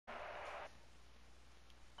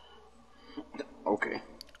Okay.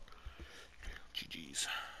 GG's.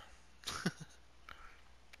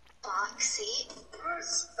 Foxy.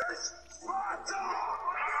 This is Sparta!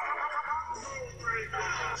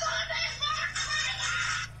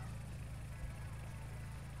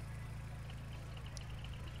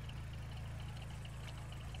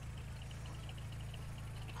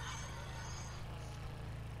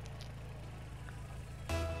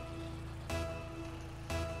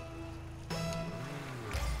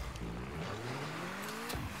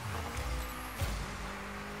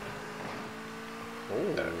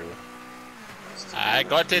 Oh. I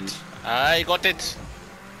got it. I got it.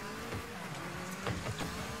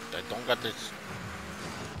 I don't got it.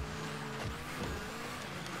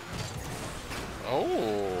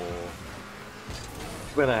 Oh.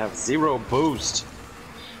 But I have 0 boost.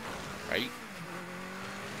 Right.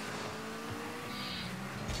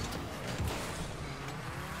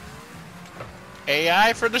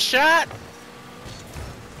 AI for the shot.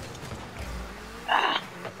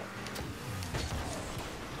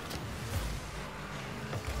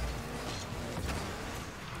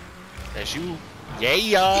 That's you.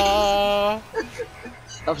 Yeah.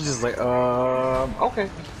 I was just like, okay.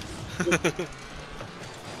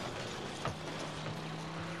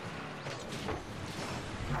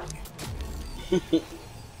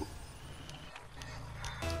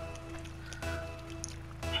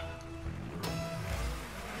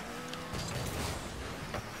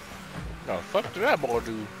 The fuck did that boy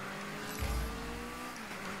do?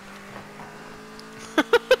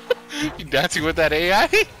 You dancing with that AI?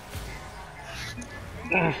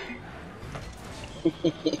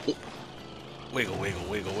 Wiggle, wiggle,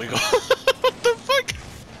 wiggle, wiggle. What the fuck?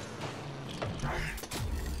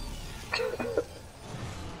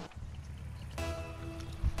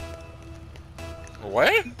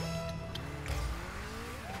 What?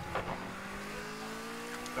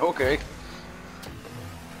 Okay.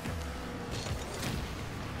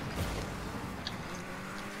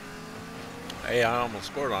 Hey, I almost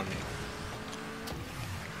scored on me.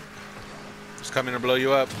 It's coming to blow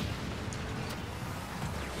you up.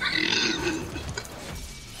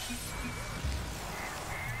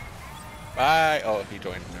 Bye. Oh, he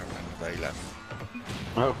joined. Never mind. I thought he left.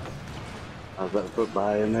 Oh. I was about to put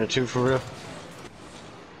bye in there too, for real.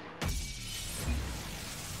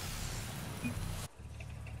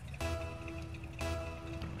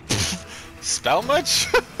 Spell much?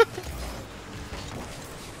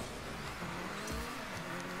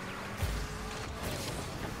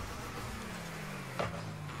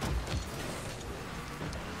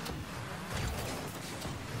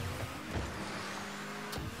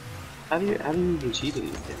 How do you even cheat at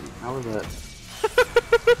these things? How is that?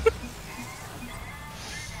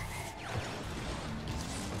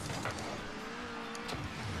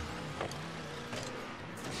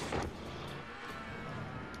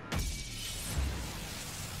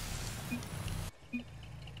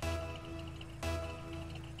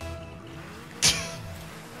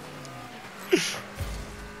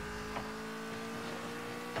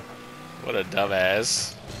 What a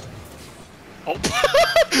dumbass. Oh,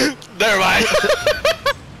 never mind.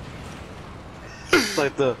 It's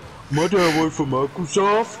like the my dad worked for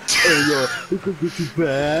Microsoft, and he could get you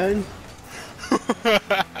banned.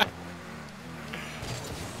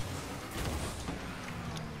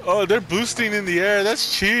 Oh, they're boosting in the air.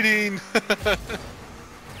 That's cheating.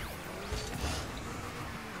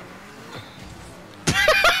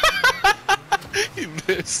 He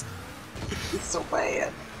missed. It's so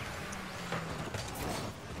bad.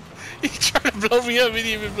 He tried to blow me up. He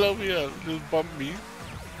didn't even blow me up. Just bumped me.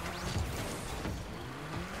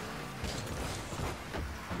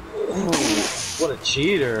 Ooh, what a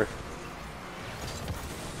cheater.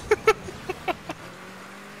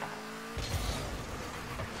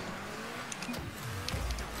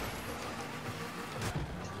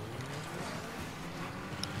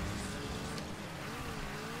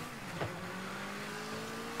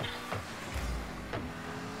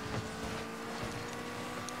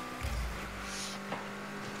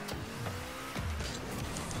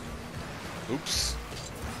 Oops.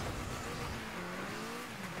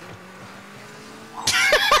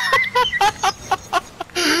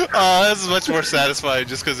 Oh, this is much more satisfying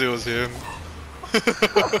just because it was him. And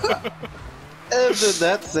then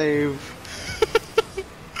that save.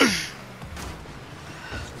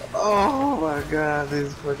 Oh my god,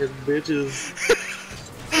 these fucking bitches.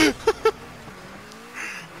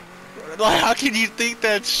 Like, how can you think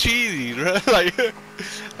that's cheating, right? Like,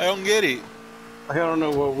 I don't get it. I don't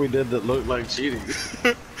know what we did that looked like cheating.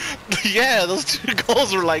 Yeah, those two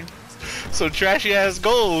goals were like some trashy ass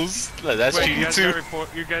goals. Like, that's Wait, cheating you guys too.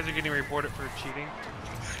 you guys are getting reported for cheating?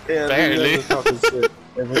 Yeah, Barely. they're talking shit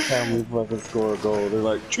every time we fucking score a goal. They're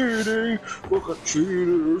like, cheating! Look at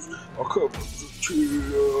cheaters! I can't put the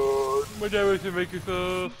cheaters! My dad was to make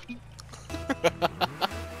yourself.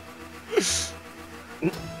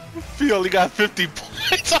 We only got 50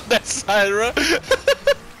 points on that side, bro.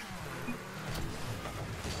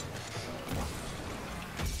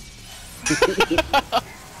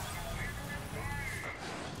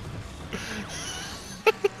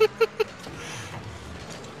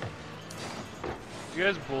 You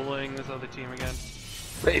guys bullying this other team again?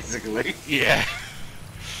 Basically. Yeah.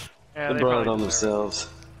 Yeah, They brought it probably on deserve themselves.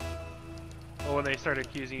 it. Well, when they start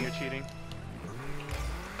accusing you of cheating.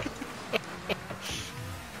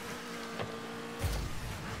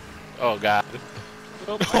 Oh god.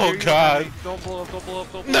 Nope, I Oh, hear you, God. Andy. Don't blow up, don't blow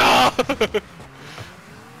up, don't blow up. No!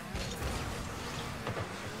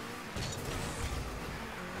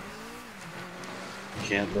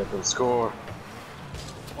 Can't let them score.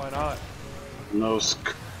 Why not? No,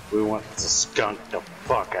 we want to skunk the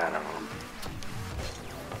fuck out of them.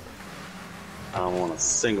 I don't want a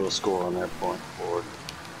single score on that point forward.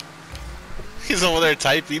 He's over there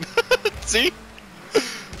typing. See?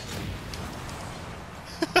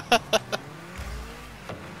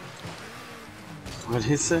 What did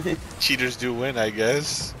he say? Cheaters do win, I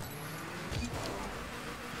guess.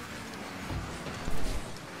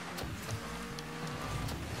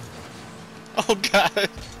 Oh god.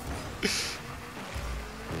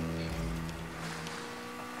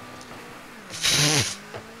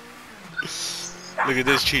 Look at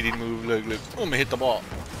this cheating move. Look, look. Oh, I'm gonna hit the ball.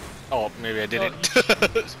 Oh, maybe I didn't.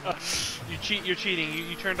 You cheat. You're cheating.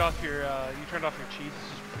 You turned off your cheats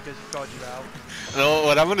just because he called you out. No,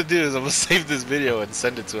 what I'm gonna do is I'm gonna save this video and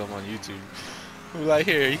send it to him on YouTube. I'm like,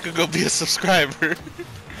 here, you can go be a subscriber.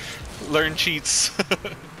 Learn cheats.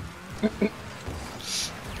 I'm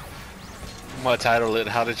gonna title it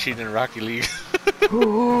 "How to Cheat in Rocket League."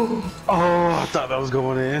 Oh, I thought that was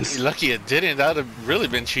going in. You're lucky it didn't. That'd have really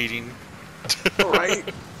been cheating. Right?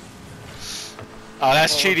 Oh,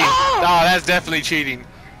 that's cheating. Oh, that's definitely cheating.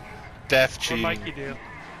 Def What cheating. Mikey do?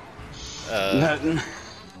 Nothing.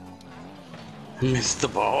 Missed the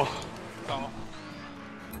ball. Oh.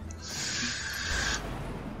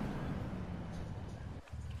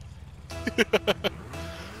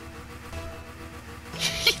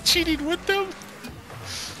 He cheating with them?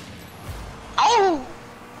 Oh!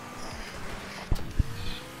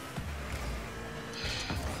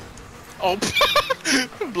 Oh,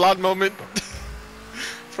 blonde moment.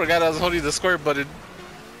 Forgot I was holding the square button.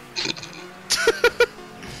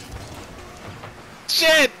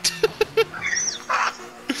 Shit!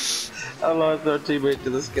 I lost our teammate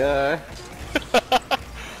to the sky.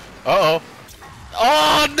 Uh-oh.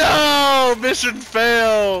 Oh no! Mission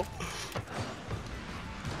fail!